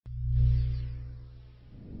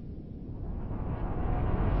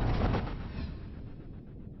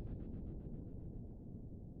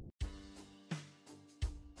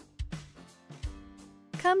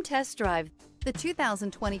Come test drive the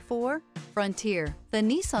 2024 Frontier. The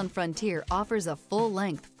Nissan Frontier offers a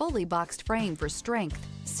full-length, fully boxed frame for strength,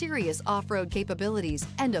 serious off-road capabilities,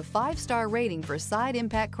 and a 5-star rating for side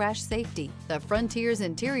impact crash safety. The Frontier's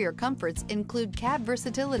interior comforts include cab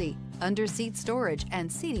versatility, under-seat storage,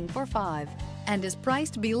 and seating for 5, and is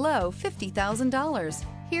priced below $50,000.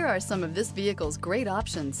 Here are some of this vehicle's great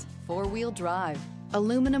options: 4-wheel drive,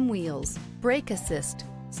 aluminum wheels, brake assist,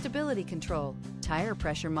 stability control, tire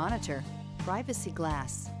pressure monitor, privacy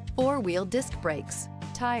glass, 4-wheel disc brakes,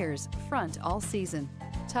 tires front all season,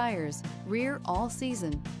 tires rear all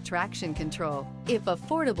season, traction control. If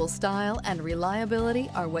affordable style and reliability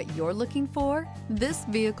are what you're looking for, this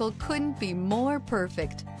vehicle couldn't be more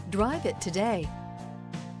perfect. Drive it today.